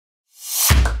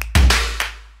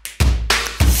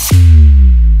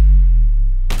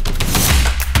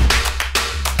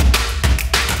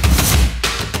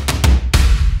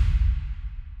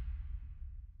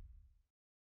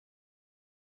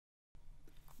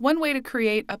One way to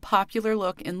create a popular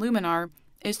look in Luminar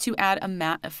is to add a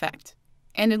matte effect.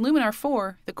 And in Luminar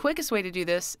 4, the quickest way to do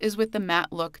this is with the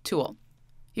Matte Look tool.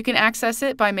 You can access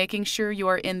it by making sure you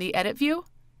are in the Edit view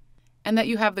and that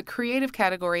you have the Creative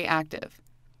category active.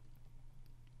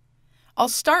 I'll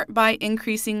start by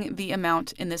increasing the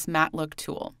amount in this Matte Look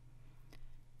tool.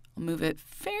 I'll move it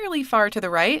fairly far to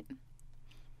the right,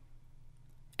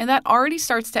 and that already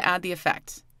starts to add the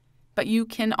effect. But you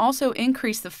can also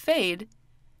increase the fade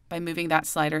by moving that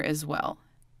slider as well.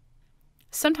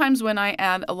 Sometimes when I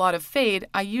add a lot of fade,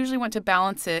 I usually want to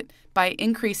balance it by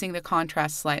increasing the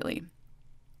contrast slightly.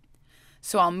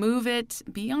 So I'll move it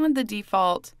beyond the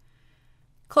default,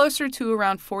 closer to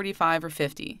around 45 or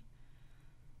 50.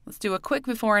 Let's do a quick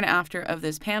before and after of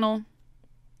this panel.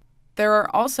 There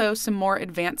are also some more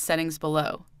advanced settings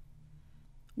below.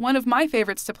 One of my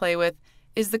favorites to play with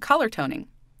is the color toning.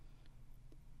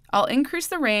 I'll increase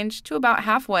the range to about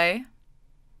halfway,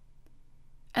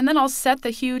 and then I'll set the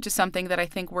hue to something that I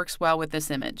think works well with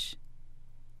this image.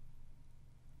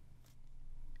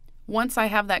 Once I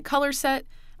have that color set,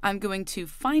 I'm going to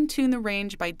fine-tune the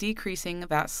range by decreasing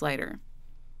that slider.